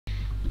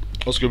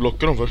Vad ska du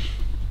blocka dem för?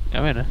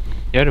 Jag vet inte.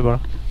 Gör det bara.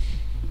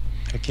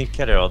 Jag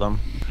kickade jag dem.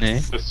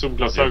 Nej.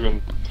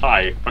 Solglasögon.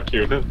 Thai. Fuck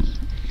you.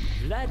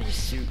 Bloody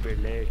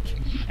superlurk.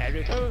 Är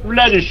du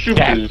Bloody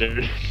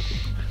superlurk.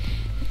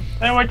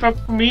 Nej, vad är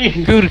det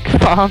med?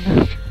 Gurkfan.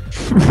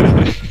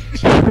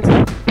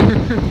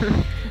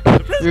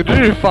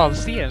 Du fan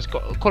ser en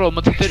kolla, om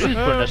man tittar ut på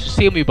den där så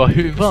ser man ju bara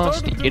huvudet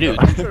sticker ut.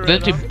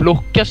 Den typ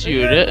blockas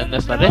ju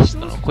nästan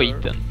resten av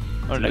skiten.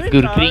 Och den där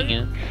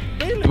gurkringen.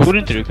 Då borde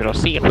inte du kunna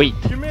se skit.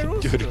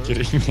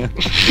 Gurkringen.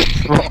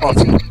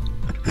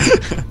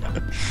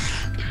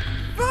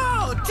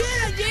 Wow,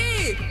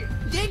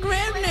 det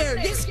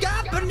Gremlin, det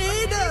skapar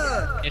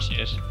neder.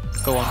 Yes.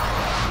 Go on.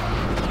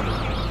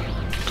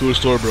 Cool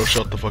story bro,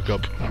 shut the fuck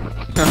up.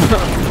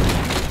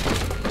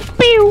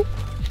 Pew!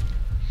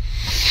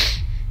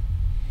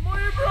 Mår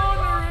bra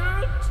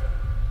när ut.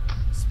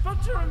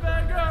 Spottar en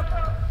väg upp.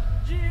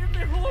 Ge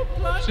mig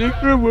hoppplats.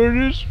 Secret word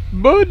is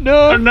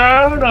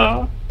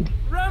banana.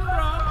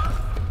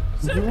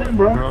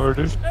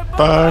 Rembrandt.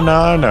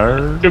 Banana.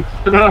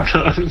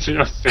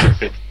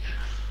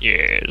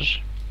 Yes.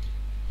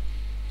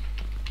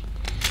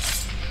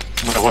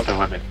 What the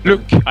hell?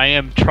 Look, I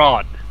am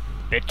Tron,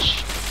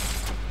 bitch.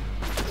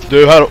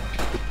 Du här.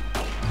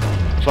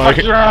 Fan, jag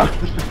kan...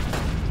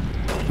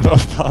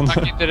 Vad fan? Man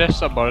kan inte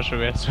resta bara så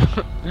vet så.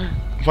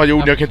 Fan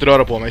gjorde jag kan inte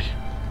röra på mig.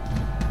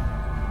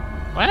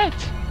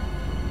 What?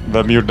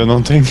 Vem gjorde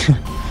någonting?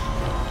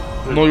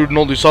 Någon gjorde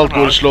någonting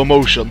saltgård i slow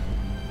motion.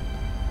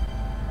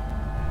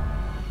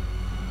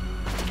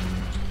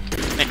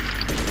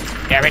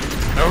 Damn it,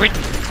 move it.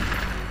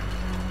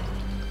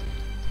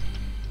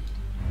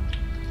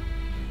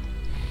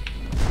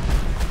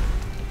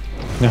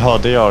 Jaha,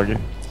 det är jag. Är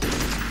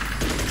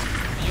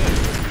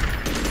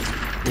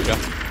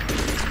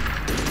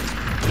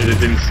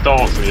det din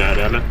stav som gör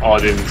det, eller? Ja,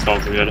 det är din stav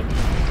som gör det.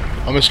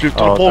 Ja men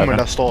sluta hålla på med den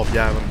där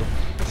stavjäveln då.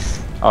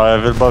 Ja, jag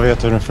vill bara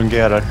veta hur den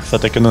fungerar så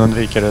att jag kan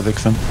undvika det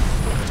liksom.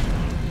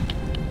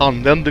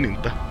 Använd den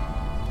inte.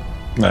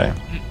 Nej.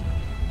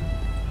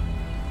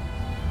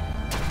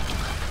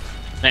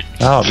 Nej.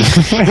 Ja.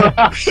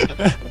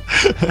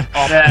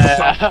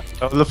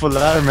 Jag håller på att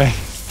lära mig.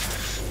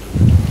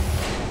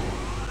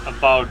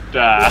 About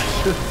that.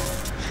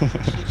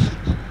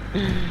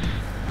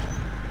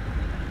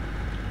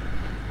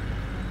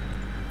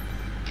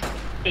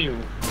 Ew.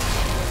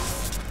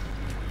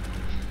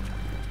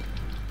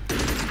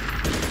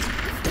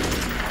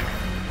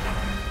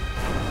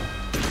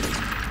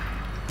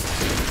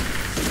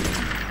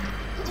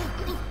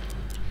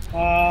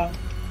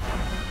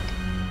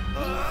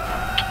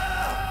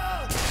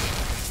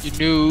 You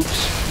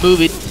noobs,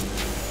 move it.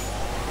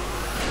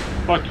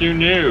 Fuck you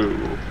new.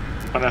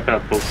 Fan är det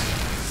på?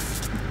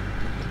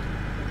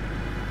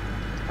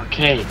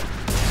 Okej.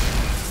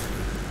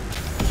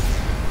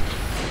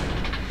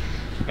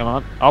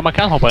 Ja, man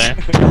kan hoppa ner.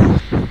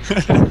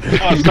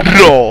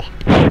 Bra!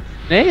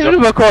 Nej, jag vill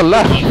bara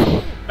kolla.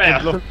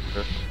 Men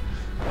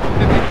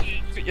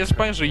Jag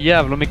sprang så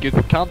jävla mycket ut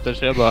på kanten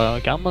så jag bara,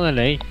 kan man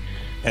eller ej?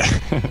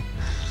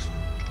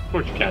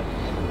 Fort kan.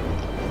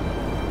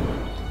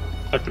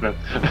 Tack för det.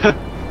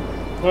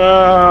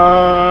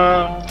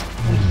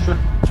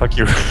 Fuck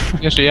you.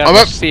 Jag är så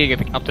jävla seg att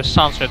jag kan inte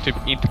sans så jag typ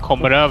inte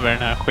kommer över den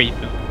här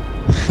skiten.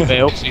 Det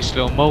är också i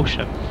slow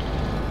motion.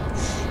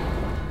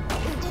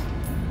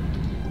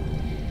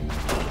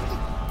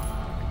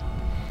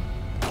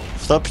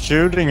 Stop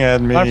shooting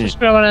at me. Varför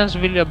skulle man ens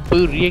vilja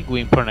börja gå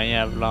in på den här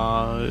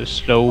jävla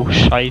slow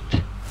shite?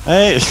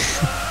 Nej!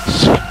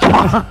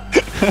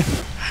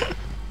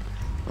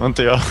 Var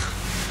inte jag.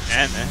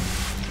 Nej.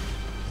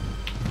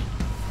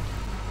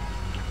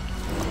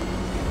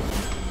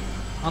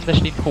 Anders,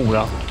 din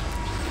hora.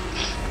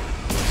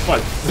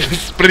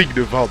 Spring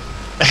du fan.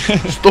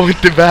 Stå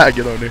inte i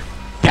vägen hörni.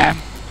 Damn!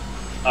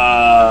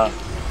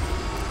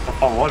 Vad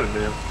fan var det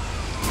nu?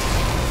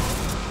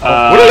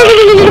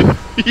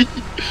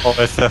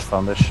 ASF,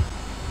 Anders.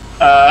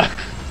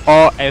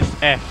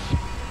 ASF.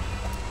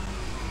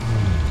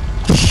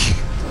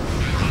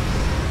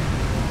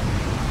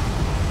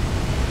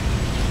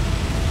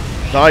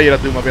 Där är det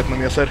dumma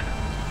vietnameser.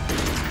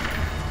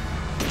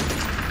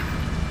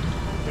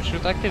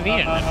 Försök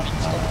aktivera den.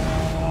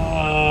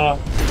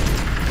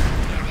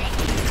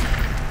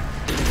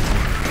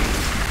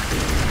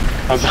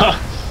 Alltså.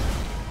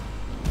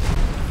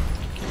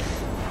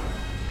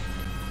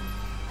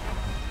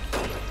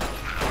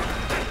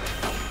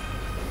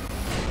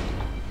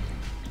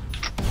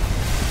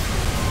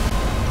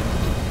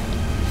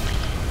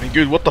 Men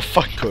gud, what the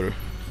fuck hörru?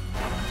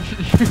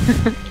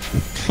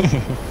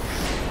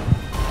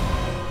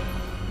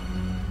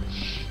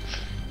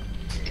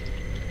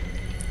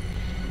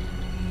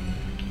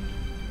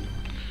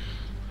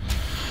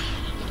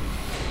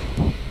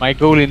 My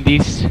goal in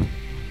this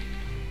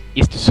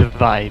is to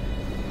survive.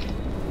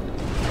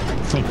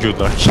 Good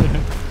luck.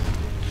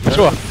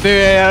 Så, nu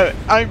är jag...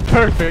 I'm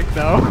perfect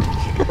now.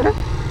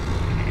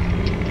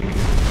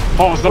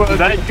 Fan, stopp det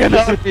där.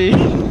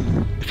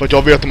 För att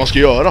jag vet vad man ska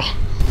göra.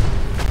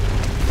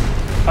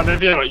 Han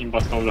är jävla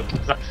inbastad.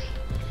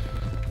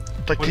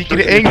 Taktiken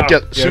är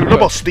enkel. Sula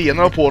bara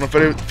stenarna på honom,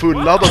 för en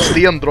fulladdad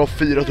sten drar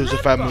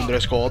 4500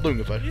 i skada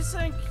ungefär. Vi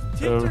sänk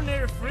tittar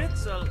ner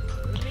Fritzl.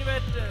 Ni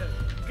vet,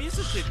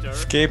 visitor.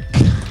 Skip.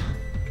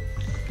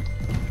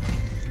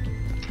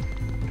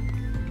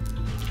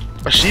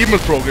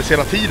 Achievement progress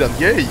hela tiden.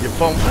 Yay,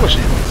 fan får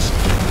achievements.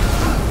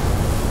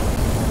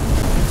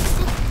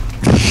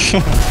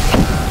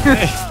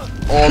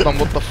 Adam,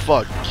 what the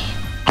fuck?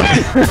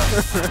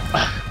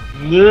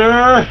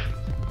 Nej!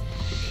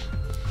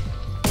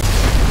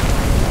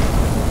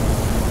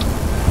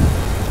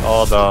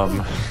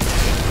 Adam.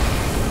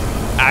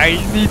 I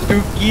need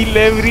to kill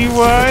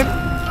everyone!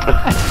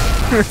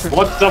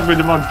 What's up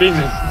with my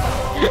penis?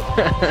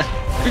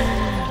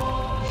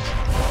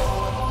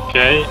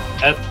 Okej,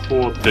 1,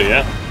 2,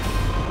 3.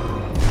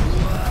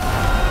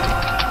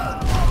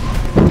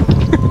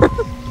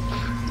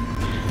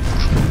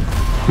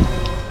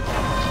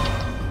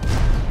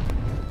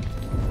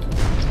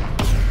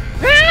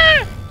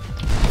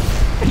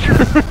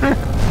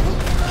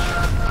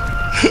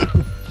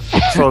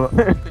 Så,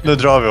 nu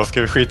drar vi oss,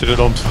 ska vi skita i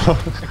de två.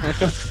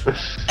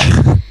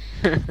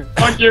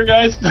 Fuck you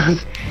guys!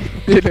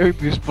 Det är lugnt,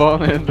 vi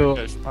spanar ändå.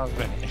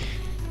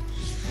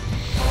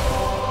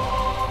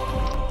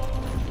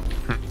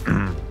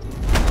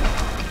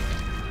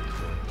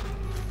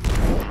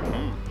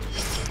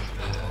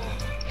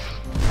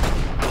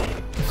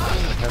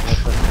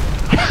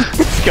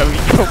 Ska vi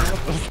komma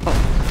någonstans?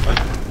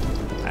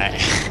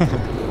 Nej.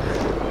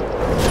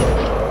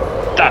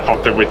 Där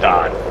fattar vi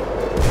där.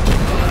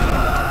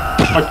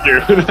 Fuck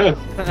you!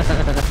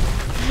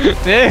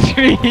 Det är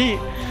vi!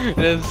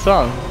 Det är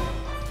sant.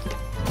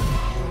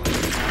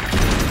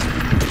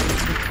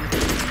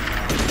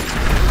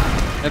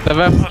 Vänta,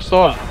 vem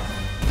sa det?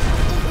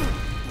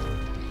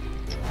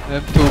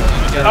 Vem tog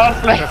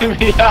Don't let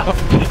me out!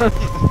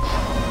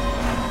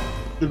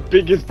 The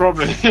biggest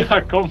problem is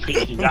I come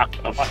picking up.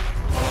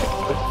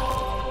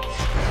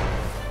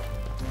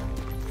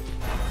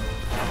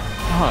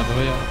 Jaha, det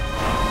var jag.